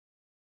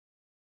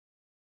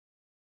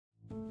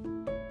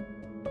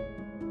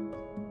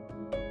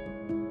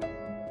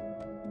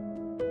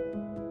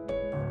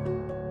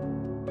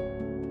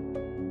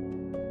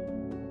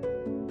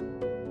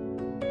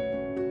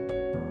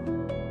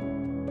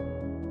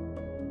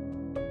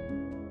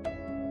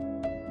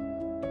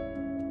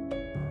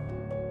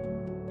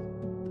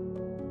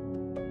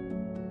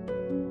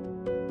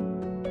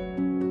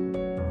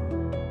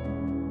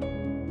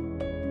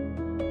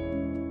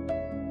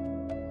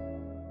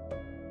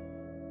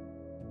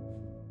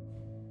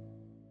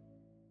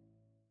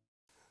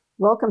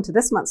Welcome to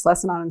this month's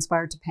lesson on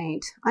Inspired to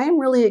Paint. I am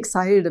really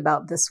excited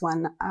about this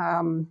one.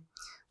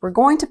 We're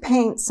going to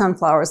paint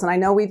sunflowers, and I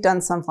know we've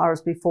done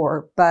sunflowers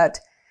before, but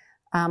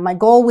my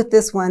goal with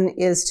this one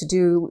is to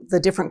do the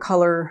different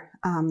color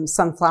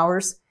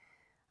sunflowers.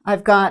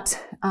 I've got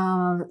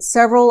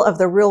several of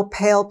the real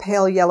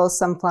pale yellow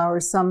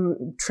sunflowers,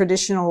 some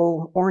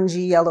traditional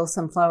orangey yellow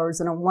sunflowers,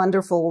 and a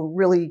wonderful,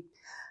 really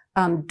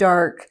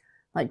dark,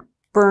 like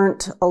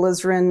burnt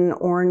alizarin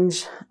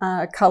orange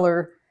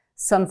color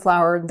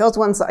sunflower. Those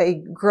ones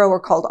I grow are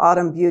called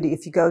Autumn Beauty.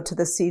 If you go to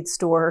the seed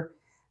store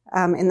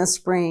in the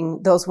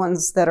spring, those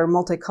ones that are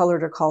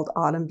multicolored are called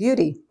Autumn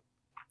Beauty.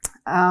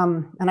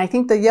 And I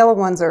think the yellow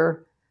ones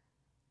are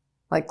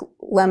like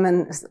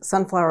lemon,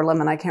 sunflower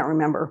lemon, I can't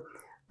remember.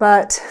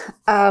 But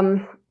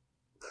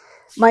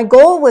my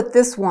goal with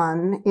this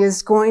one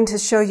is going to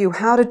show you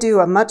how to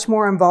do a much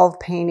more involved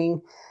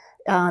painting.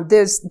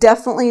 There's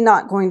definitely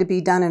not going to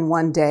be done in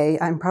one day.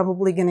 I'm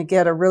probably going to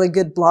get a really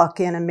good block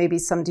in and maybe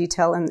some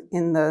detail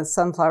in the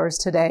sunflowers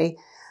today.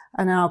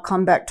 And then I'll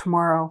come back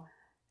tomorrow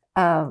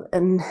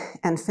and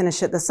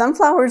finish it. The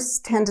sunflowers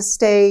tend to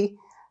stay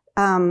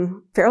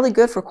fairly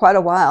good for quite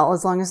a while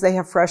as long as they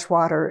have fresh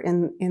water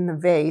in the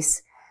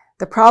vase.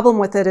 The problem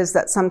with it is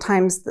that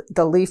sometimes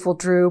the leaf will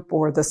droop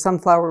or the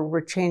sunflower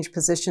will change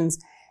positions.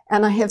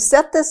 And I have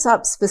set this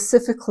up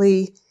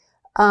specifically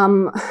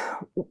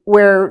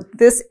where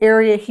this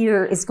area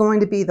here is going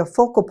to be the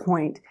focal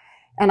point.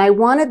 And I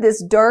wanted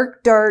this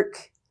dark,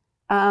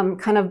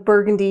 kind of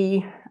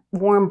burgundy,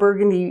 warm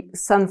burgundy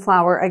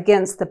sunflower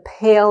against the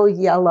pale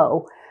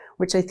yellow,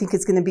 which I think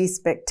is going to be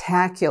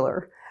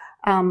spectacular.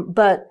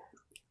 But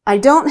I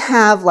don't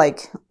have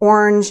like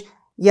orange,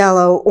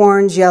 yellow,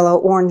 orange, yellow,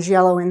 orange,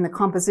 yellow in the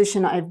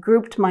composition. I've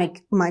grouped my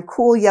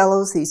cool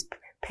yellows, these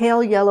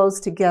pale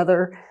yellows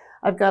together.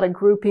 I've got a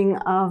grouping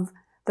of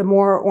the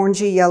more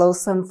orangey yellow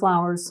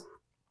sunflowers.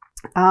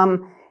 And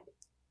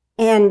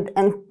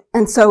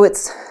so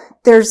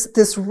there's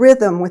this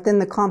rhythm within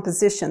the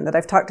composition that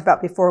I've talked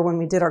about before when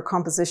we did our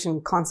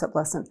composition concept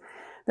lesson.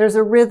 There's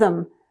a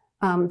rhythm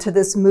to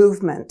this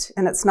movement,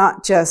 and it's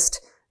not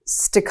just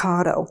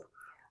staccato.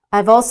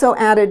 I've also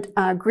added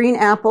green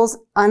apples,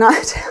 and I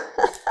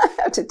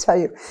have to tell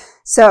you.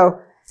 So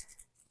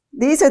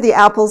these are the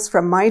apples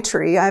from my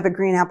tree. I have a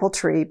green apple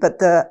tree, but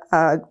the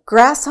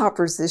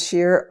grasshoppers this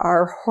year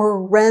are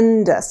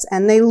horrendous,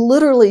 and they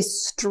literally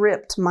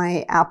stripped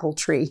my apple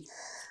tree.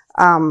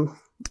 I'm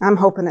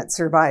hoping it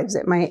survives.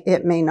 It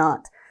may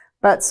not.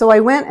 But so I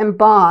went and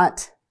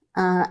bought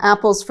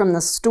apples from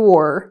the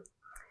store,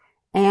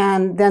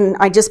 and then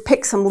I just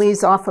picked some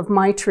leaves off of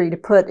my tree to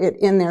put it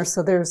in there.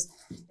 So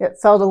it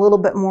felt a little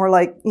bit more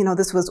like,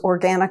 this was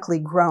organically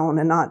grown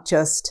and not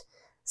just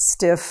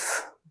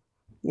stiff,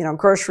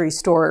 grocery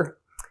store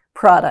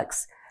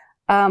products.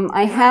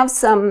 I have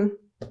some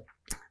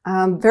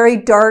very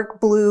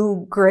dark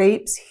blue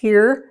grapes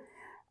here.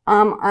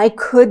 I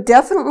could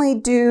definitely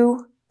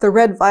do the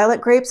red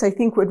violet grapes. I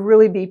think would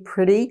really be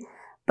pretty.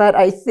 But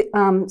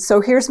so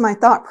here's my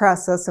thought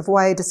process of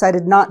why I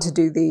decided not to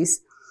do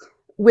these.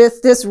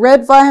 With this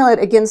red violet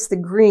against the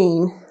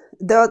green,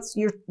 that's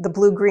the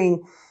blue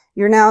green,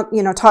 you're now,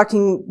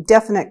 talking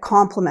definite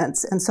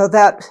complements. And so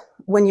that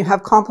when you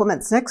have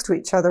complements next to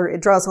each other,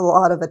 it draws a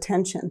lot of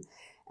attention.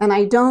 And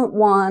I don't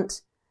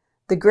want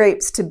the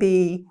grapes to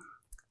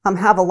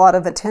have a lot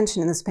of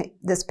attention in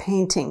this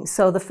painting.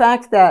 So the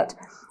fact that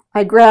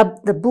I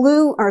grabbed the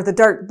blue or the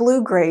dark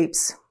blue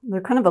grapes,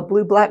 they're kind of a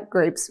blue-black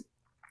grapes,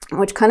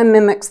 which kind of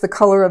mimics the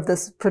color of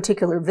this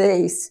particular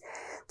vase.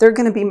 They're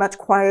going to be much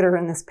quieter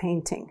in this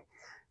painting.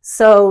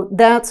 So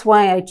that's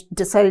why I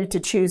decided to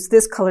choose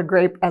this color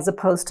grape as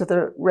opposed to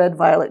the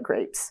red-violet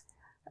grapes.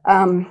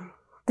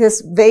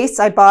 This vase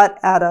I bought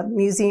at a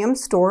museum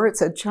store.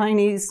 It's a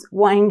Chinese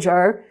wine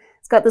jar.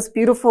 It's got this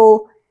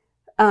beautiful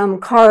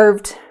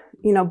carved,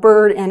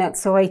 bird in it.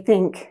 So I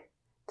think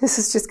this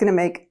is just going to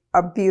make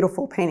a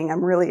beautiful painting.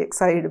 I'm really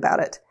excited about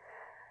it.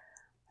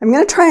 I'm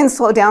going to try and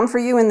slow down for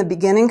you in the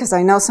beginning because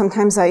I know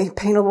sometimes I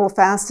paint a little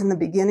fast in the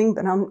beginning,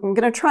 but I'm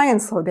going to try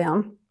and slow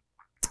down.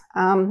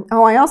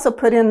 I also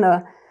put in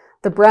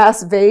the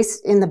brass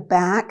vase in the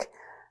back.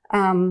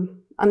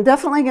 I'm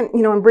definitely going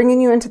to, I'm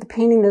bringing you into the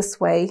painting this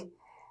way,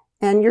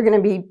 and you're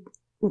going to be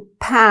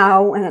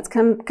pow, and it's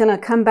going to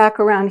come back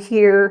around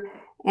here,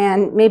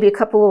 and maybe a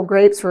couple little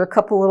grapes or a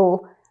couple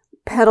little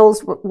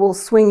petals will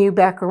swing you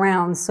back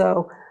around.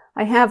 So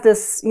I have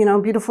this,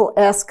 beautiful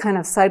S, kind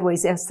of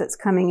sideways S that's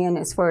coming in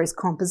as far as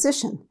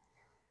composition.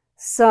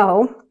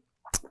 So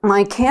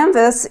my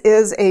canvas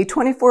is a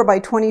 24 by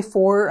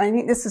 24. I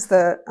think this is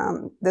the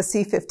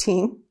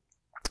C15.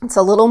 It's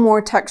a little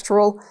more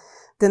textural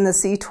than the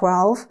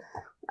C12,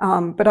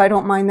 but I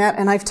don't mind that.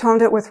 And I've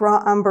toned it with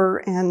raw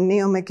umber and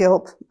Neo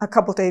McGill a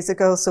couple days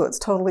ago, so it's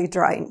totally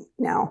dry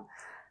now.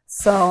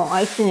 So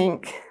I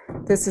think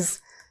this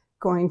is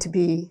going to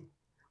be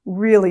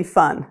really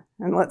fun,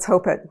 and let's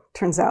hope it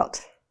turns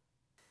out.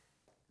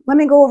 Let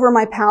me go over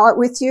my palette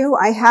with you.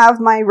 I have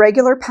my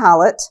regular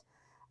palette,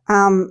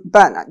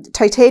 but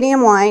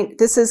titanium white,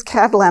 this is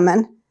cad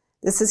lemon,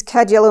 This is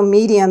cad yellow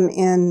medium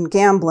in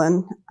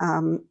Gamblin.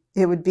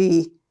 It would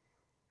be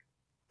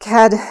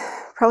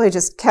probably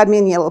just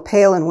cadmium yellow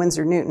pale in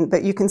Winsor Newton,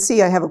 but you can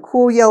see I have a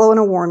cool yellow and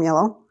a warm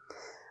yellow.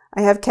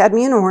 I have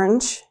cadmium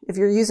orange. If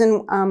you're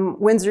using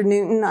Winsor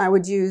Newton, I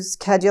would use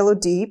cad yellow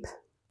deep.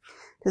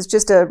 It's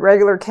just a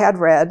regular cad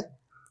red.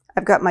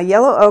 I've got my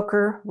yellow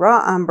ochre,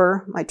 raw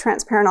umber, my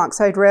transparent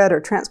oxide red or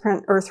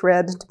transparent earth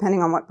red,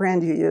 depending on what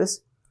brand you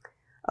use.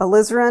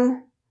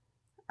 Alizarin.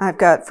 I've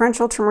got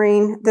French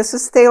ultramarine. This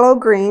is phthalo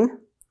green,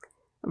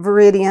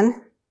 viridian,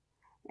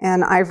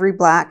 and ivory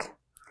black.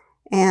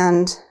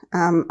 And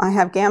I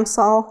have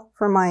Gamsol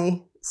for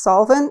my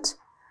solvent.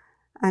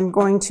 I'm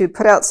going to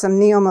put out some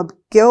Neoma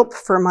Gilp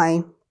for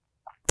my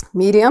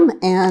medium,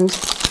 and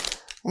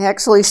I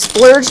actually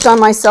splurged on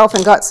myself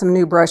and got some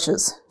new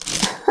brushes.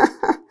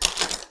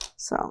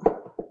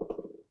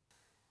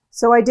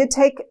 So I did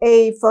take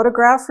a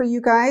photograph for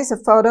you guys, a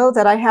photo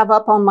that I have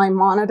up on my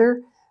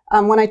monitor.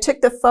 When I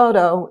took the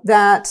photo,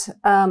 that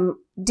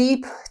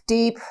deep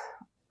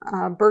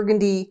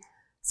burgundy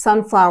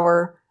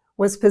sunflower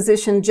was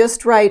positioned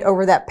just right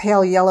over that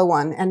pale yellow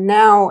one. And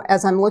now,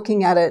 as I'm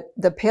looking at it,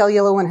 the pale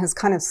yellow one has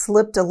kind of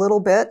slipped a little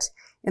bit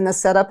in the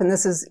setup. And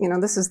this is,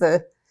 this is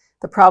the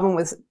problem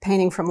with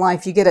painting from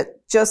life. You get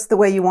it just the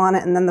way you want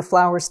it, and then the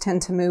flowers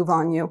tend to move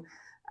on you.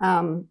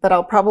 But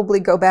I'll probably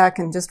go back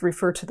and just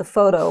refer to the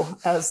photo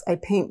as I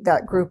paint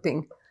that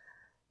grouping,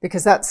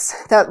 because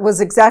that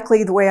was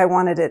exactly the way I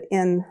wanted it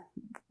in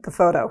the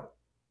photo.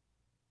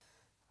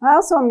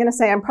 Also, I'm going to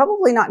say I'm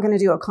probably not going to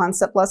do a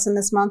concept lesson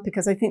this month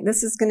because I think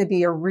this is going to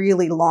be a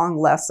really long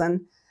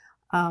lesson.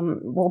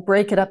 We'll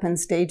break it up in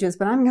stages,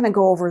 but I'm going to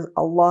go over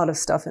a lot of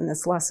stuff in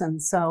this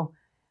lesson. So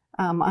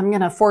I'm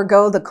going to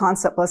forego the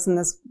concept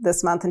lesson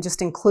this month and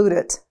just include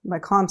it, the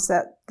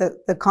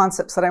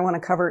concepts that I want to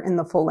cover in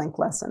the full-length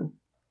lesson.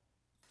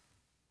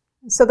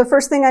 So the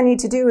first thing I need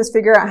to do is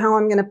figure out how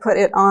I'm going to put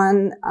it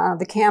on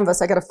the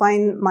canvas. I got to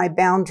find my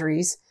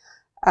boundaries.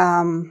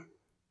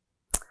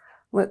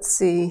 Let's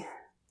see.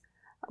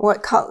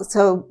 What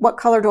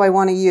color do I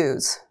want to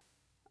use?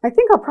 I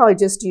think I'll probably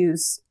just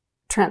use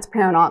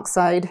transparent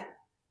oxide,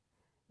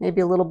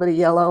 maybe a little bit of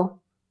yellow.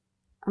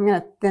 I'm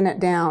going to thin it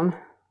down.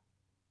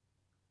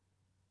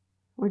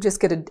 We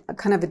just get a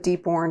kind of a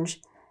deep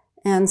orange.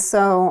 And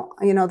so,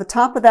 the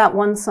top of that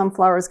one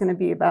sunflower is going to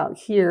be about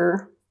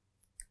here.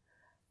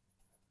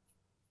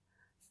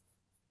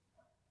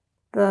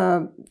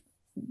 The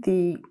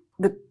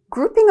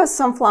grouping of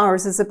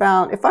sunflowers is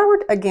about, if I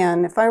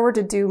were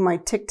to do my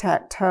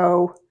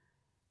tic-tac-toe,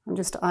 I'm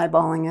just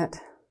eyeballing it.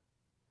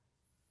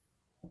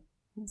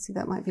 Let's see,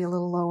 that might be a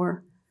little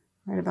lower,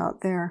 right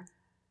about there.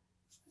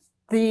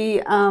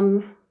 The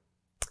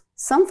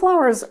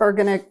sunflowers are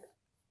going to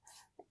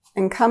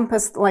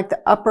encompass like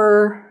the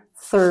upper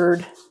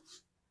third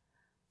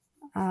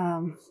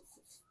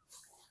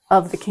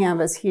of the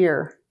canvas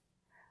here.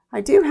 I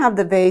do have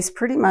the vase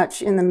pretty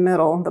much in the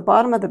middle. The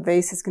bottom of the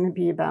vase is going to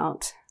be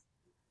about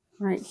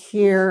right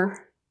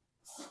here.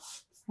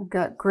 I've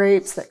got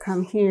grapes that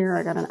come here.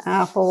 I got an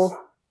apple.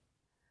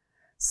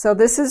 So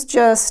this is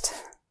just,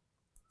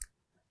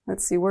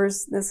 let's see,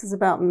 this is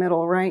about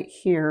middle right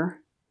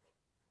here.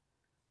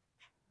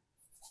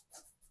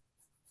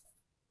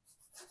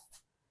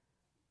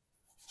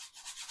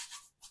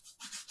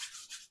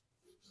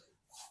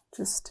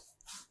 Just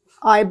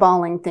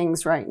eyeballing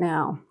things right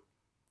now.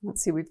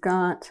 Let's see, we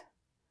have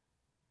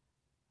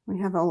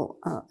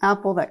an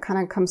apple that kind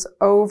of comes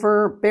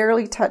over,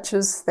 barely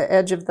touches the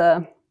edge of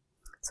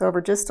it's over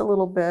just a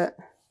little bit.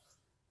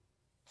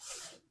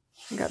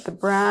 We got the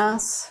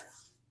brass,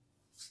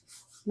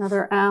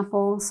 another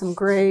apple, some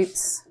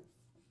grapes.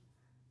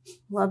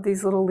 Love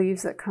these little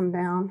leaves that come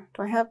down.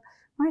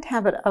 Might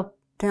have it up,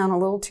 down a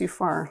little too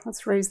far.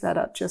 Let's raise that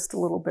up just a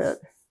little bit.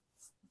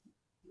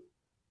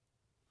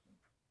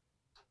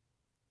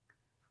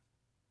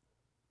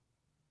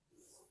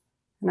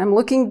 And I'm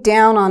looking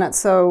down on it,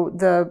 so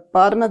the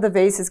bottom of the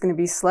vase is going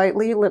to be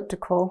slightly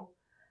elliptical.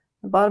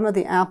 The bottom of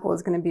the apple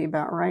is going to be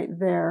about right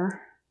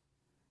there.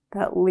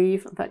 That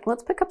leaf. In fact,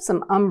 let's pick up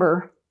some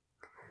umber.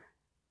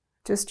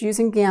 Just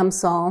using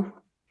Gamsol.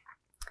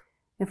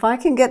 If I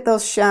can get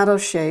those shadow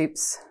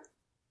shapes,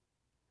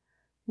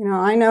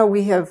 I know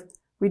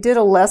we did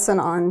a lesson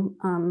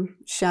on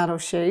shadow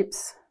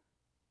shapes.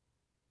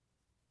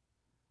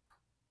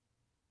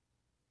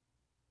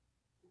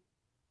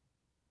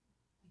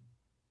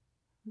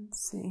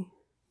 Let's see.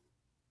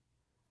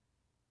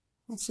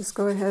 Let's just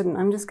go ahead and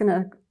I'm just going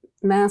to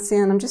mass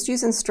in. I'm just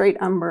using straight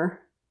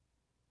umber.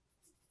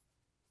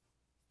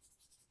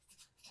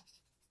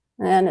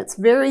 And it's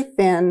very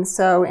thin,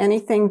 so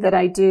anything that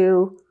I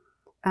do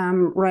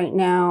right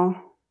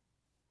now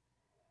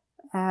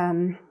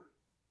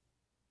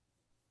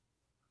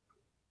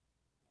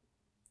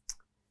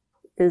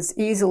is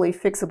easily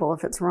fixable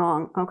if it's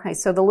wrong. Okay,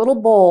 so the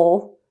little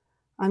bowl,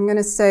 I'm going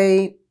to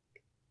say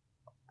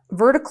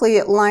vertically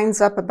it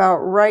lines up about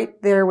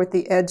right there with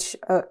the edge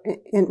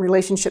in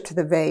relationship to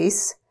the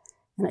vase,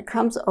 and it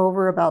comes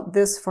over about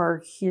this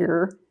far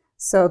here.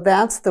 So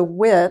that's the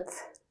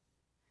width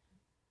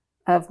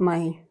of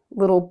my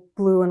little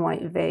blue and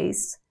white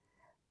vase.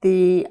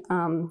 The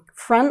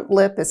front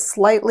lip is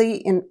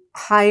slightly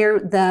higher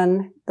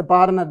than the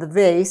bottom of the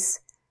vase.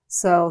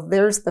 So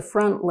there's the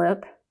front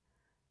lip.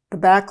 The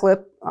back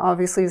lip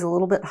obviously is a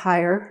little bit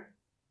higher.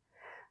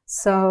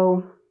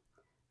 So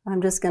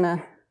I'm just going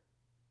to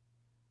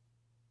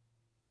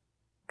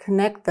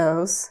connect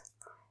those.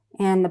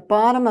 And the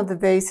bottom of the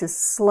vase is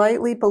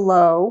slightly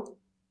below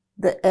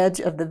the edge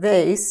of the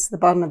vase, the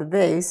bottom of the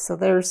vase. So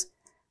there's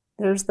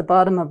the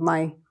bottom of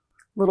my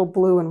little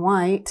blue and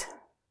white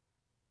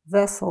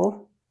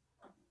vessel.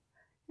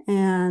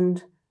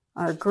 And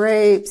our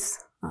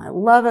grapes, I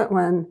love it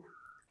when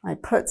I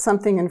put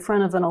something in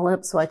front of an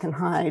ellipse so I can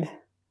hide.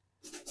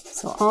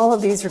 So all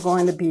of these are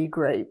going to be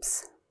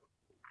grapes.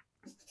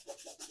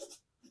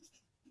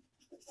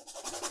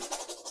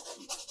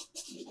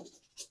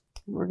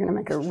 We're going to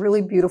make a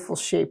really beautiful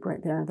shape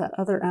right there. That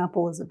other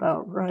apple is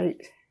about right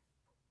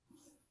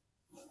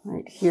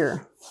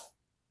here.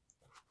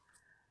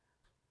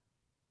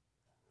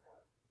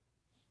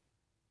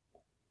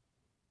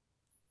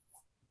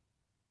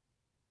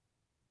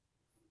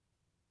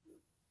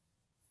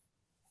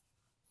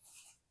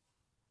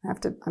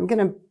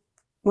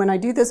 When I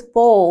do this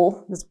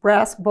bowl, this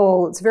brass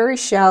bowl, it's very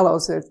shallow,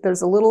 so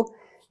there's a little,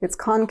 it's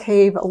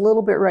concave a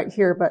little bit right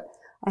here, but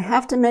I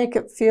have to make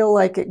it feel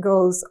like it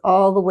goes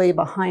all the way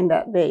behind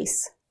that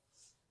vase.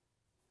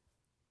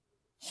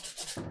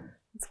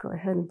 Let's go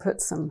ahead and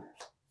put some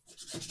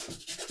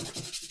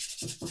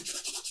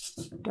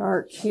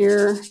dark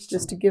here,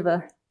 just to give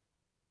where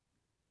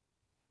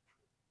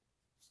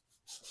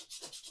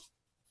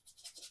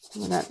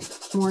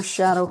that more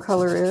shadow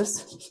color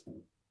is.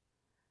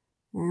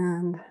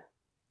 And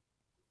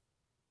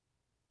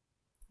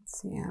let's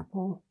see,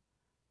 apple.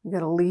 We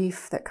got a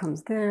leaf that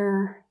comes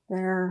there,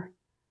 there.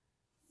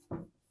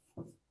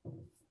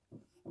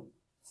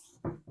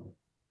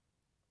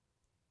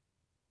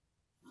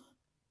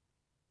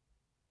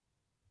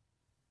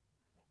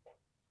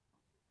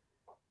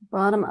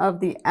 Bottom of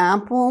the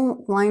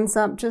apple lines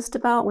up just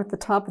about with the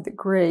top of the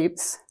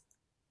grapes.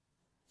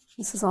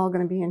 This is all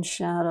going to be in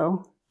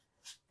shadow.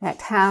 In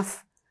fact,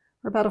 half,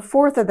 or about a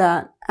fourth of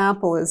that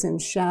apple is in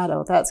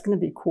shadow. That's going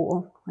to be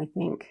cool, I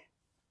think.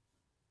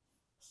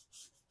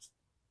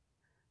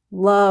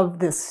 Love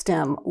this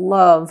stem.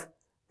 Love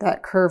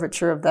that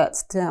curvature of that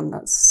stem.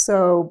 That's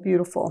so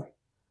beautiful.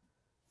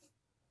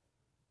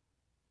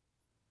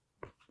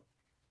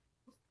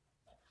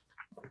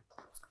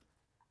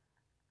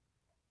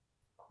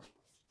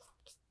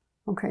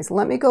 Okay, so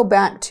let me go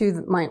back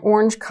to my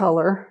orange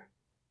color.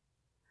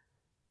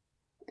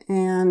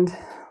 And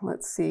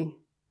let's see.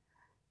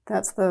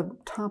 That's the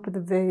top of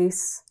the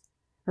vase,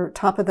 or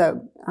top of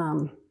the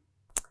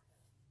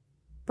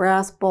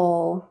brass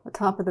bowl. The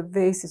top of the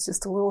vase is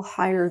just a little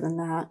higher than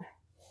that.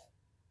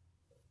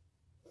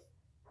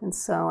 And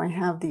so I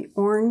have the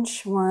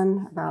orange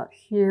one about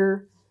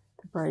here,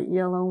 the bright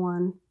yellow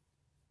one.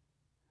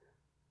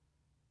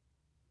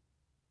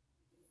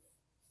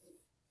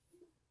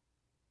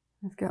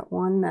 I've got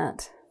one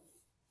that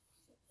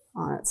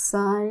on its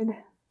side.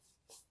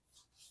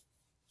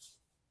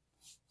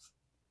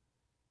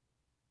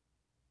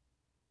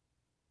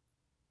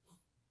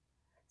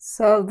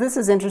 So this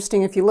is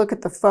interesting. If you look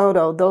at the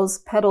photo, those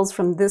petals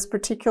from this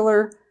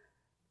particular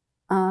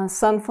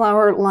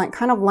sunflower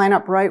kind of line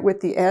up right with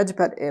the edge,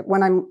 but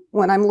when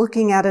I'm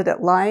looking at it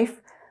at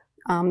life,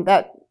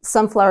 that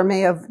sunflower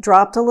may have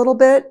dropped a little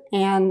bit,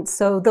 and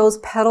so those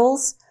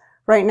petals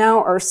right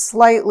now are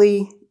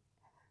slightly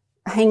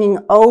hanging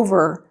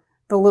over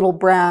the little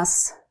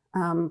brass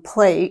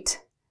plate,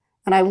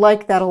 and I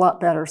like that a lot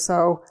better.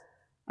 So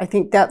I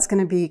think that's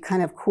going to be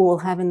kind of cool,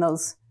 having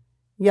those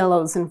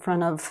yellows in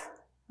front of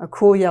a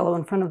cool yellow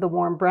in front of the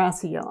warm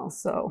brassy yellow.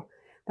 So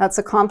that's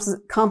a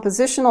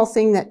compositional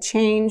thing that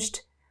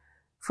changed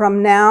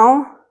from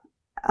now,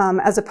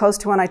 as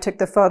opposed to when I took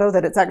the photo,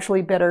 that it's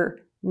actually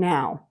better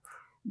now.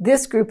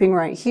 This grouping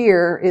right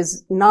here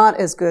is not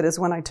as good as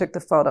when I took the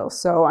photo.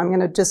 So I'm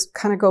going to just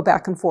kind of go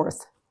back and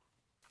forth.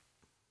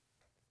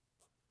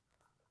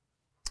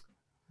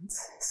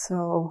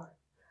 So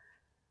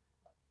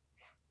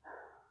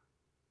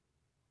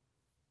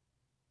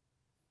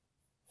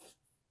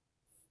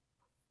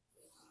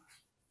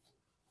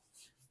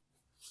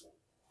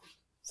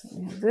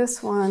we have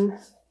this one,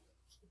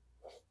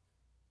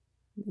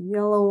 the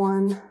yellow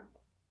one.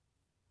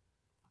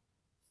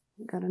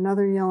 We've got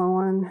another yellow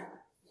one.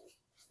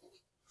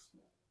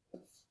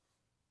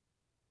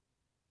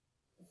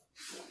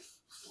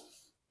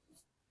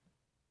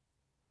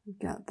 We've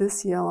got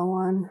this yellow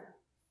one.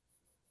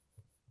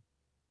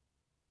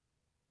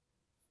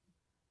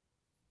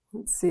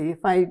 Let's see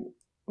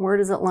where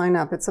does it line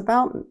up? It's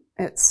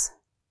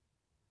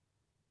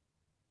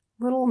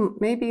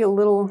maybe a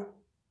little,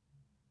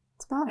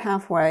 it's about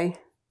halfway.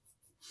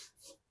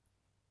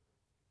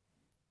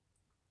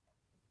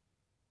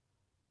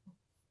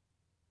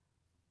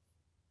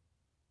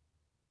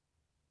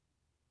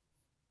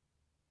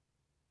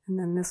 And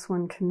then this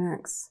one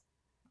connects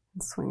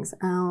and swings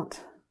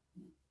out.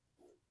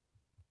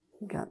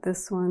 We got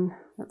this one,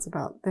 that's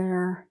about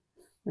there.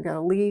 We got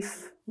a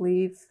leaf.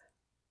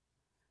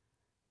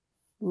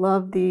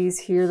 Love these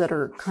here that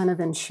are kind of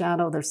in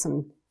shadow. There's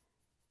some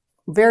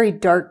very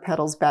dark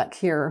petals back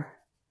here.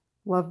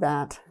 Love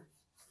that.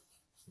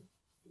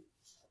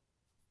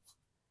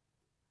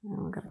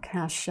 And we've got a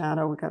cast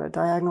shadow, we've got a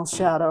diagonal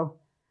shadow.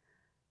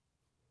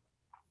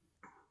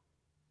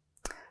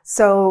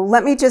 So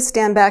let me just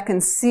stand back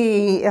and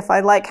see if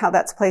I like how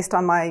that's placed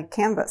on my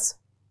canvas.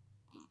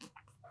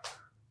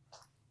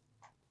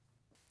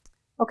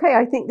 Okay,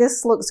 I think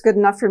this looks good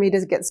enough for me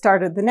to get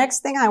started. The next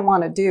thing I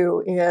want to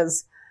do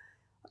is,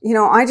 you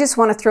know, I just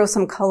want to throw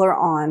some color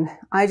on.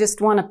 I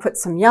just want to put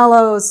some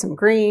yellows, some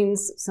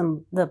greens,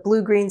 the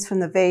blue greens from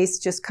the vase,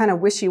 just kind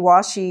of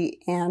wishy-washy,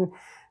 and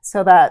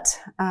so that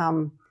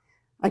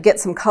I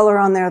get some color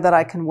on there that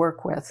I can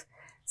work with.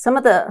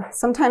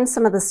 Sometimes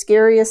some of the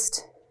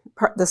scariest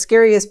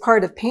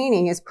part of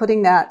painting is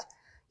putting that,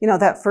 you know,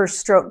 that first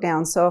stroke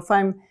down. So if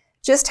I'm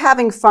just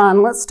having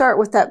fun, let's start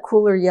with that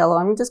cooler yellow.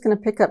 I'm just going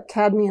to pick up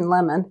cadmium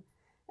lemon,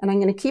 and I'm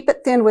going to keep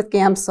it thin with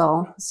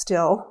Gamsol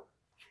still.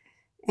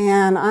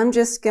 And I'm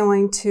just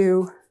going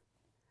to,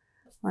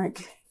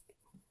 like,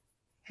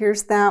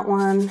 here's that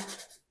one.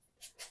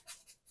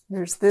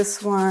 There's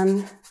this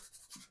one.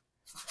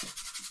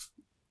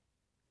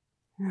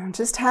 And I'm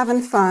just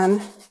having fun.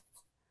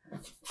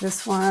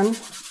 This one.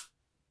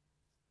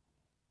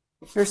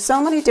 There's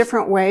so many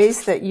different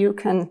ways that you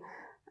can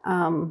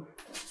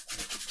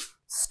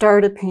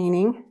start a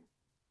painting.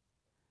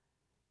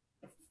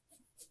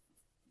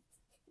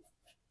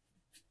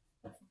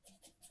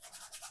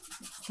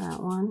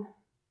 That one.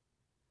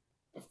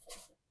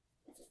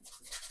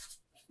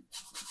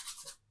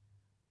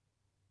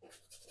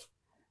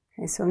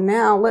 Okay, so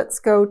now let's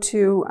go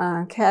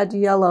to Cad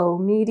Yellow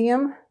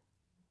Medium,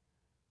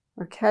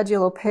 or Cad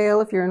Yellow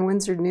Pale if you're in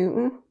Winsor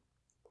Newton.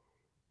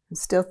 I'm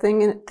still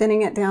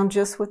thinning it down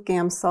just with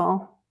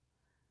Gamsol.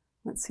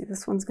 Let's see,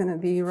 this one's going to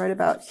be right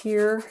about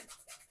here.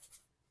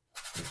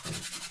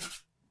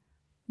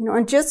 You know,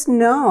 and just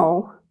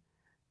know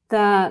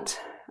that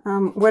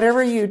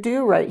whatever you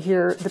do right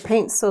here, the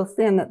paint's so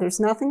thin that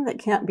there's nothing that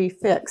can't be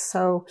fixed.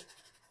 So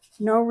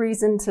no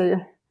reason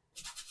to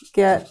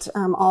get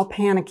all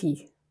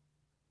panicky.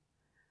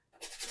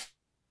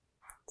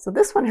 So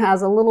this one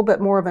has a little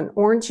bit more of an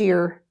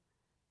orangier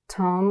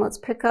tone. Let's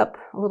pick up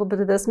a little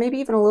bit of this, maybe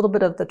even a little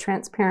bit of the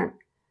transparent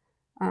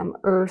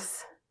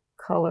earth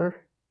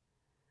color.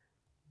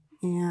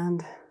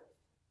 And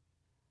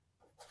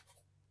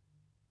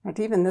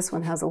even this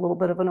one has a little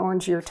bit of an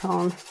orangier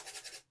tone.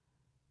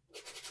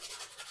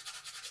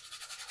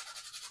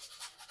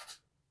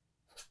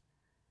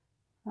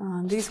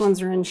 These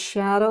ones are in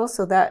shadow,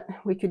 so that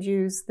we could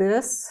use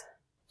this.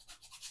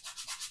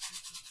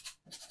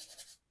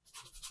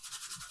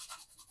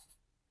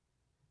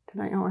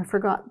 Oh, I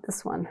forgot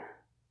this one.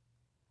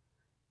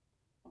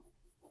 A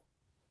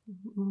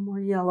little more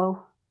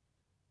yellow.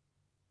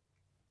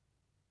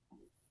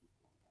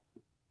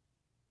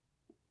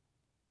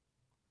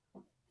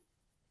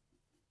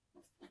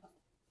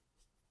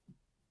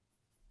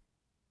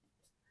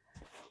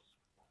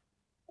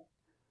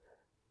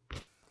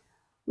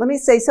 Let me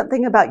say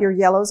something about your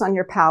yellows on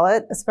your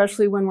palette,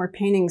 especially when we're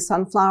painting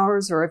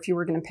sunflowers, or if you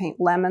were going to paint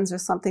lemons or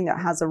something that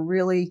has a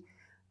really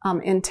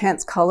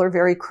intense color,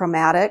 very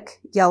chromatic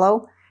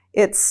yellow.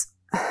 It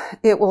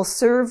will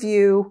serve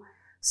you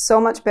so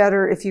much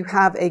better if you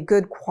have a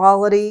good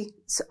quality,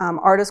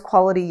 artist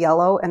quality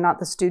yellow and not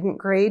the student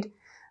grade.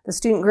 The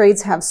student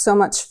grades have so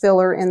much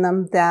filler in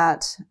them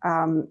that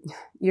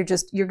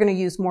you're going to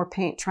use more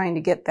paint trying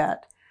to get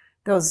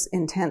those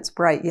intense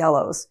bright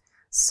yellows.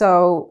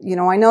 So, you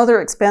know, I know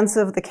they're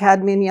expensive. The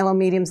cadmium yellow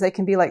mediums, they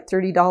can be like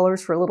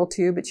 $30 for a little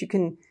tube, but you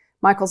can,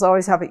 Michael's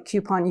always have a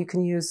coupon you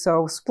can use.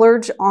 So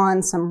splurge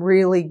on some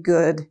really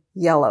good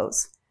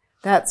yellows.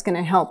 That's going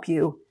to help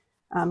you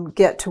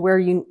get to where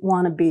you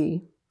want to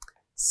be.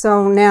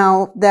 So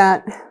now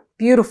that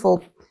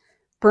beautiful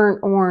burnt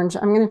orange,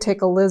 I'm going to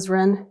take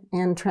alizarin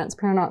and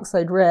transparent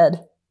oxide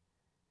red.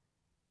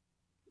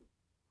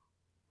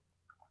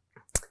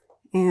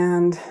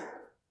 And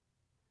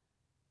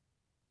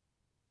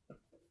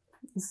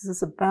this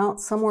is about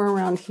somewhere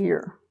around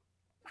here.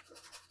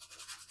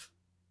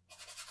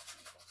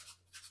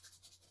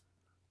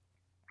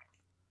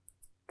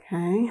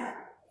 Okay.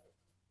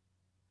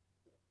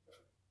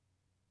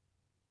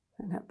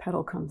 And that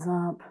petal comes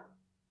up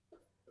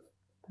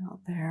about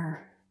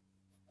there.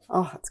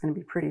 Oh, it's going to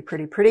be pretty,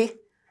 pretty, pretty.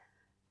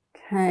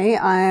 Okay,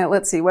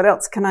 let's see, what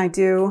else can I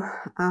do?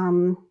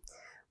 Well,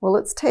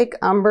 let's take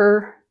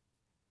umber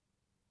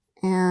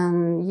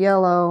and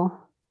yellow,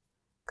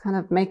 kind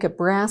of make a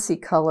brassy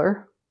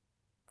color.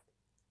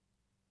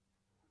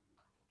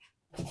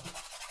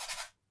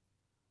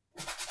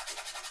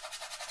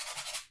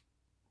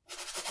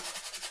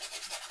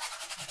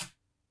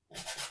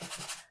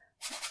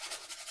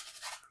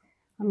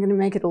 I'm going to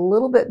make it a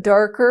little bit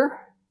darker,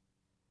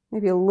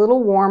 maybe a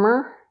little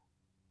warmer.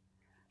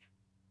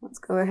 Let's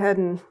go ahead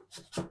and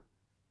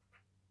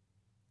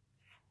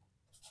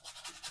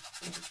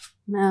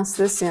mask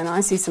this in. I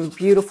see some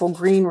beautiful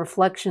green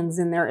reflections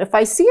in there. If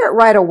I see it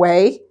right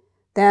away,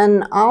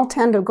 then I'll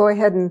tend to go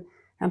ahead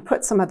and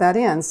put some of that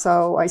in.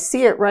 So I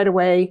see it right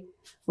away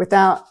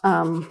without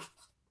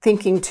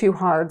thinking too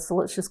hard. So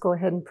let's just go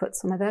ahead and put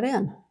some of that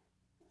in.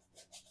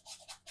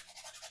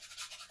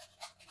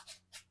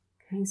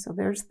 Okay, so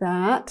there's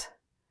that.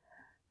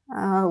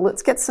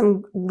 Let's get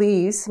some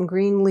leaves, some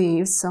green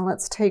leaves. So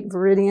let's take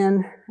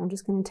Viridian. I'm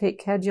just going to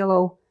take Cad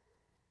Yellow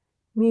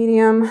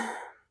medium,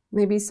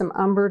 maybe some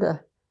umber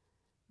to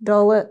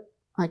dull it.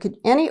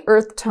 Any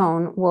earth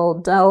tone will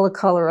dull a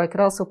color. I could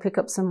also pick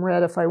up some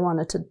red if I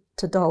wanted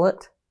to dull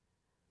it.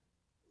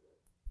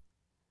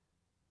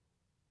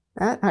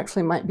 That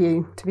actually might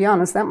be, to be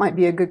honest, that might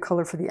be a good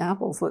color for the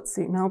apples. Let's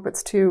see. Nope,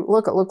 it's too,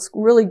 look, it looks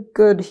really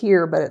good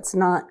here, but it's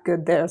not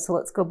good there. So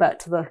let's go back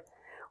to the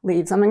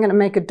leaves. I'm going to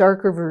make a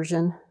darker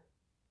version.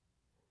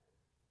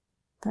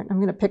 In fact, I'm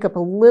going to pick up a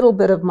little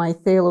bit of my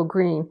phthalo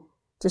green.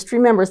 Just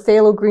remember,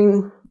 phthalo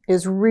green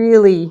is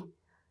really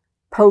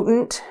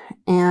potent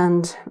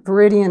and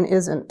Viridian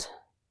isn't.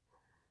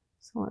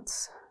 So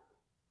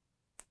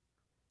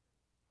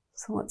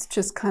let's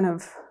just kind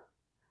of,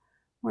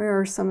 where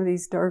are some of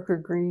these darker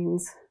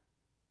greens?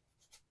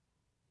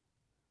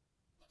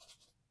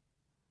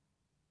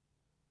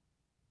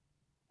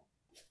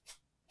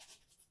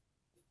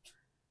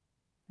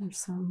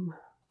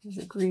 There's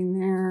a green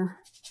there.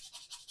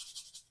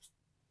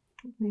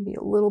 Maybe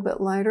a little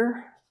bit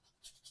lighter.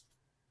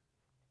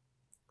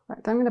 In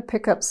fact, I'm going to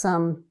pick up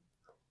some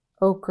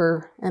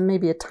ochre and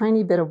maybe a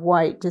tiny bit of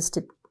white just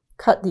to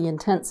cut the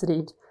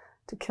intensity,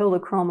 to kill the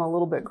chroma a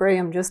little bit.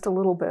 Graham just a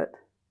little bit.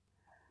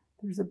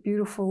 There's a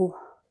beautiful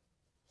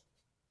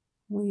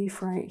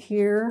leaf right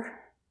here.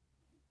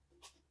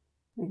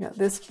 We got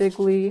this big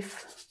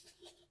leaf.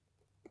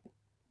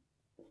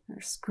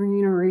 There's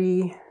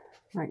greenery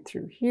right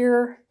through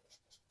here.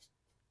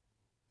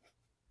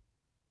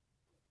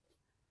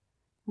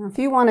 Now, if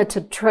you wanted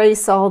to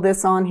trace all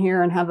this on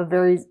here and have a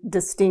very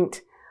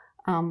distinct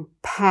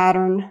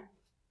pattern,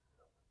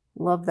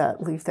 love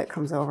that leaf that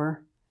comes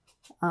over.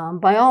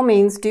 By all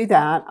means, do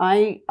that.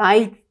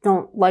 I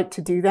don't like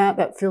to do that.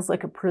 That feels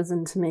like a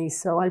prison to me.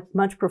 So I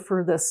much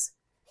prefer this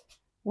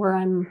where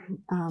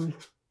I'm, I'm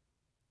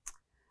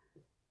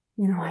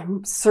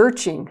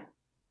searching.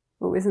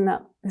 Oh, isn't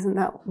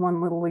that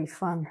one little leaf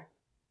fun?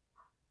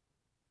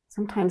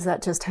 Sometimes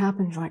that just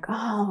happens. You're like,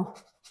 oh,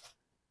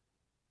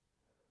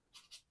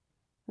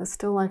 the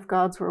still life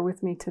gods were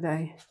with me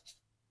today.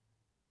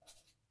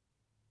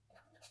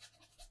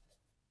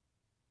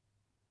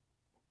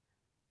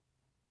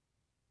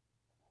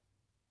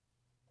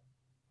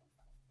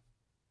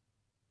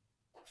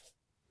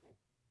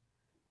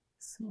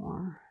 Some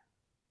more.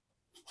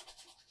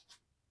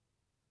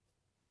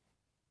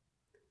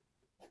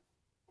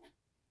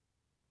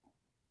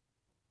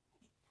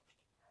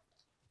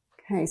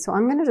 Okay, so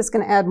I'm just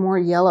going to add more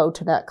yellow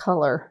to that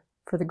color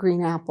for the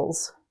green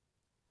apples.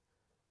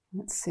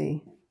 Let's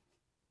see.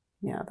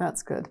 Yeah,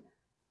 that's good.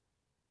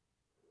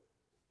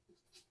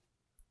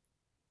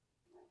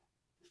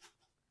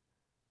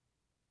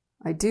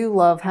 I do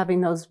love having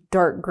those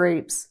dark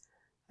grapes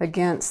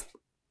against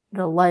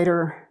the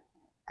lighter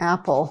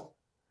apple.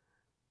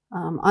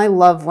 I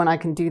love when I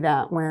can do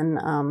that, when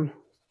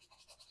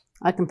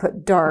I can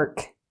put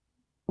dark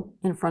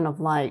in front of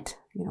light,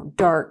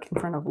 dark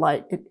in front of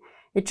light.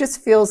 It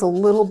just feels a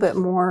little bit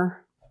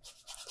more,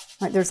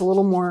 like there's a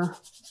little more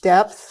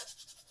depth.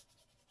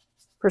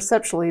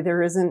 Perceptually,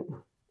 there isn't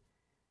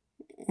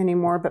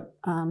anymore, but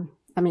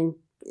I mean,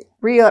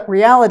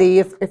 reality,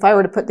 if I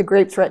were to put the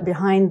grapes right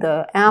behind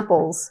the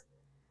apples,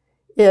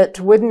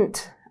 it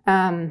wouldn't,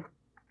 as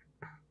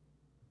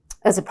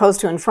opposed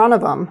to in front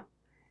of them,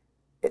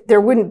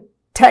 there wouldn't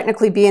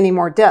technically be any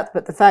more depth,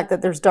 but the fact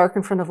that there's dark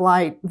in front of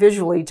light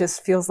visually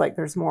just feels like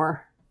there's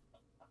more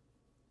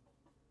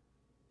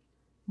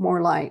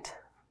light,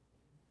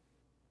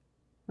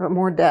 or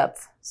more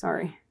depth,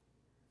 sorry.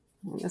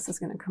 And this is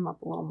going to come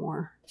up a little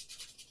more.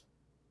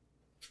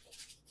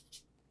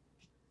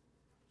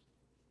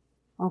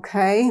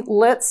 Okay,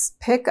 let's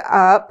pick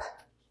up,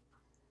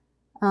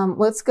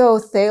 let's go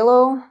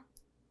phthalo,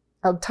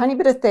 a tiny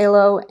bit of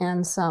phthalo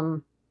and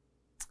some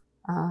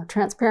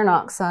transparent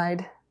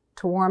oxide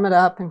to warm it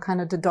up and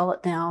kind of to dull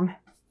it down.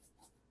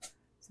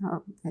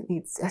 So it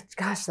needs,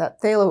 gosh,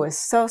 that phthalo is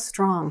so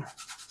strong.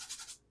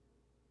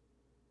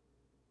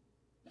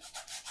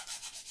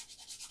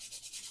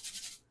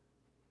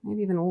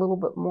 Maybe even a little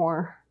bit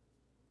more.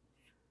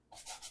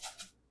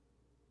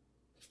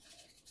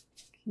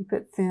 Keep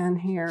it thin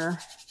here.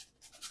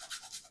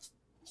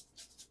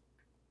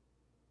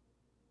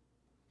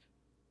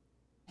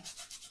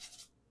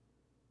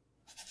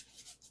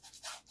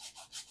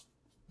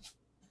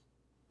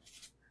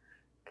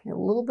 Okay, a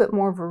little bit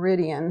more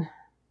Viridian.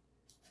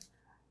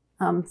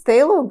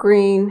 Phthalo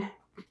green,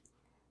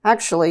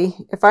 actually,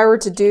 if I were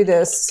to do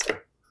this,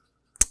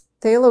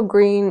 phthalo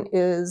green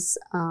is,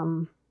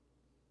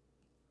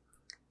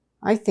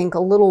 I think, a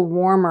little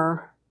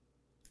warmer,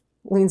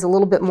 leans a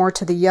little bit more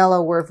to the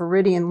yellow, where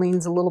Viridian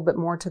leans a little bit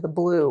more to the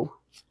blue.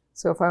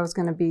 So if I was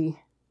going to be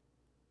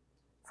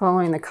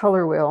following the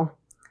color wheel,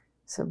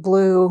 so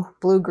blue,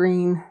 blue,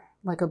 green,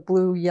 like a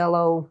blue,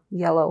 yellow,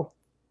 yellow.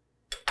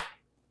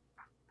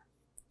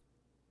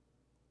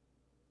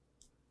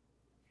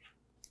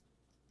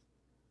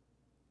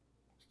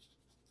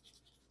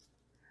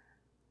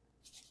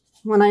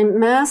 When I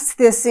mask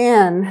this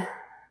in,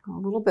 go a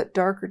little bit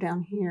darker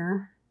down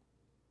here.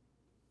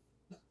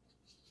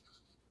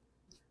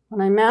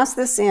 When I mask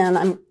this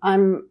in,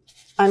 I'm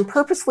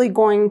purposely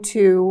going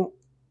to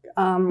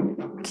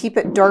keep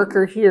it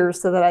darker here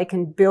so that I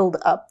can build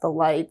up the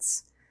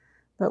lights.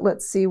 But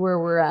let's see where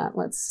we're at.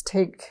 Let's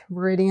take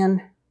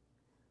Viridian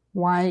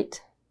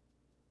White.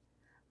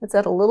 Let's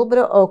add a little bit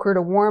of ochre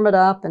to warm it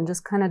up and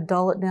just kind of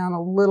dull it down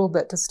a little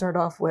bit to start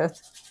off with.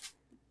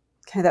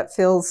 Okay, that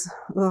feels,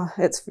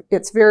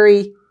 it's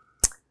very,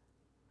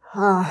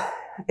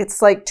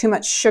 it's like too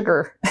much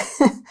sugar.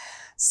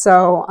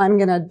 So I'm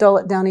going to dull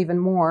it down even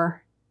more.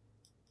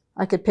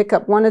 I could pick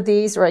up one of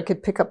these, or I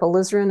could pick up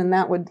alizarin, and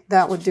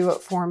that would do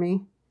it for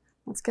me.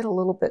 Let's get a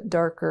little bit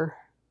darker.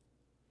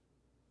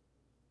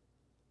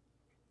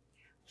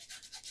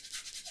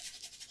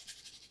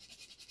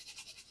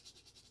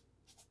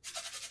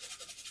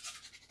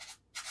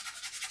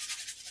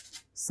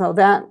 So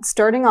that,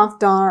 starting off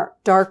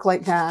dark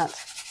like that,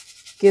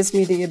 gives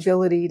me the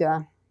ability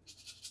to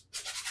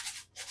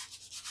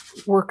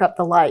work up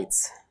the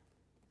lights.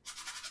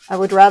 I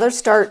would rather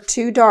start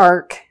too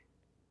dark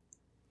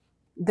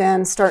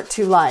than start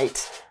too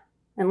light,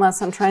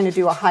 unless I'm trying to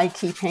do a high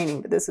key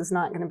painting, but this is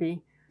not going to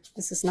be,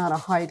 this is not a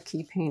high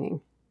key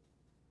painting.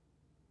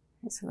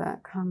 Okay, so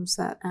that comes,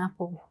 that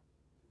apple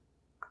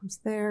comes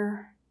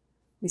there.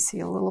 We see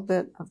a little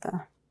bit of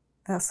the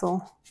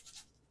vessel.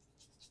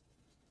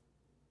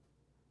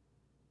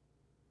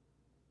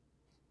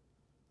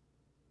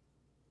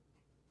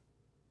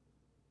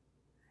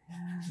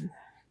 And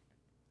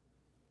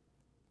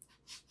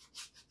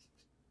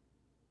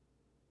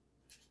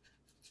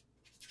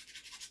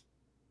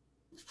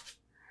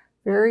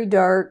very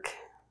dark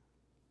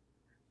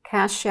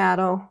cast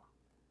shadow,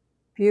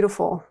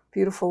 beautiful,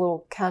 beautiful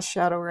little cast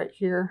shadow right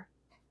here.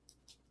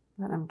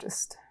 But I'm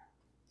just,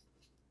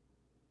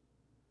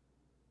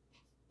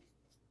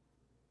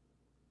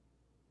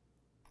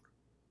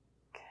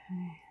 okay.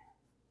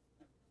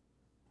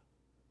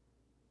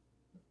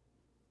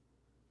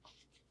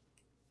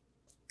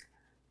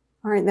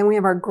 All right, then we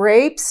have our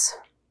grapes.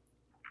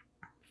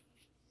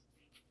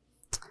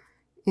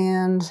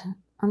 And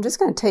I'm just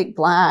going to take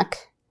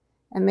black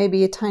and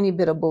maybe a tiny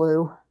bit of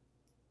blue.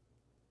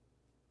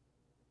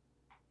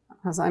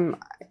 Because I'm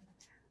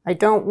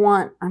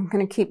going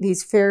to keep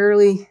these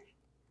very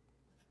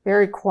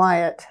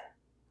quiet.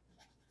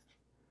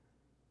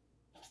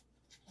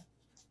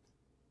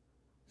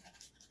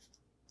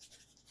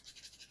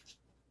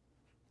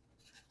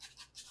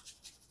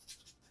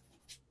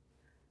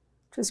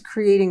 Just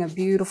creating a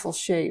beautiful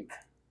shape.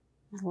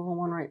 There's a little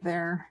one right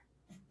there.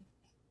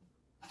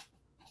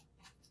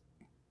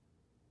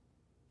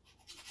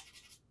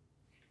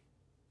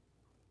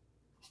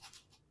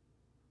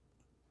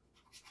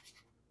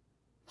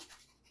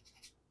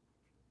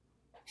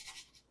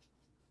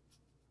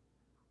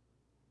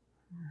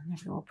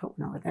 Maybe we'll put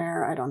one over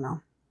there. I don't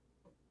know.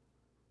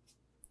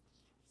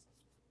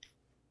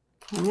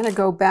 I'm going to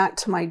go back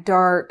to my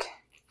dark.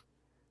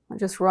 I'll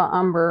just raw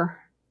umber.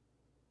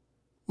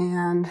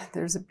 And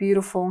there's a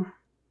beautiful,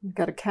 we've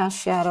got a cast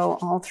shadow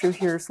all through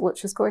here. So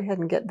let's just go ahead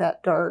and get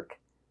that dark.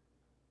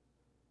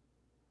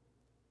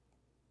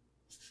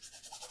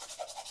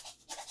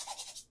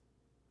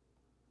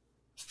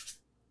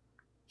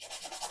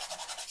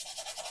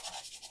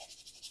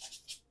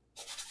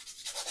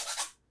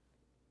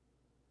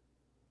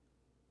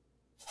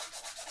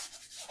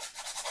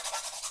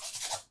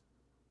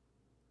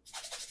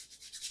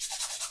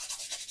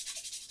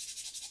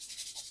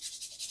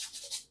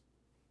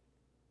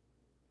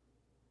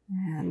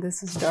 And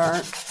this is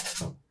dark.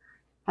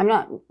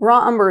 Raw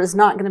umber is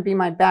not going to be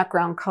my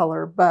background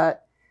color,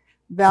 but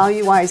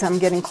value-wise, I'm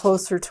getting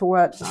closer to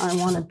what I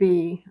want to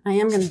be. I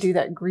am going to do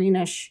that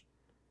greenish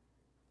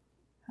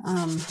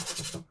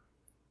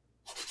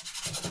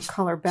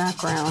color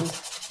background.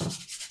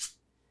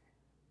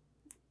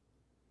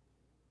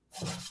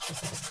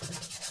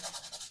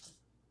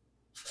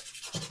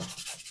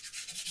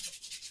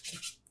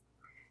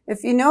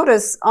 If you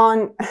notice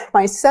on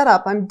my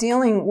setup, I'm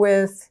dealing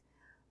with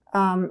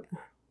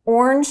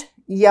orange,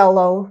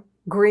 yellow,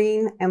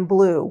 green, and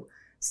blue.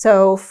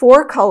 So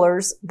 4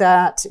 colors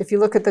that, if you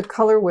look at the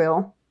color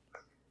wheel,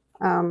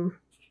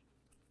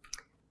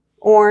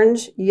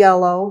 orange,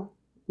 yellow,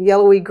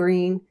 yellowy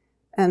green,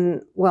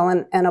 and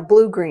a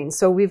blue green.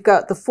 So we've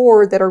got the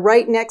 4 that are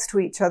right next to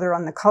each other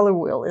on the color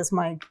wheel is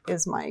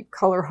my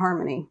color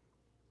harmony.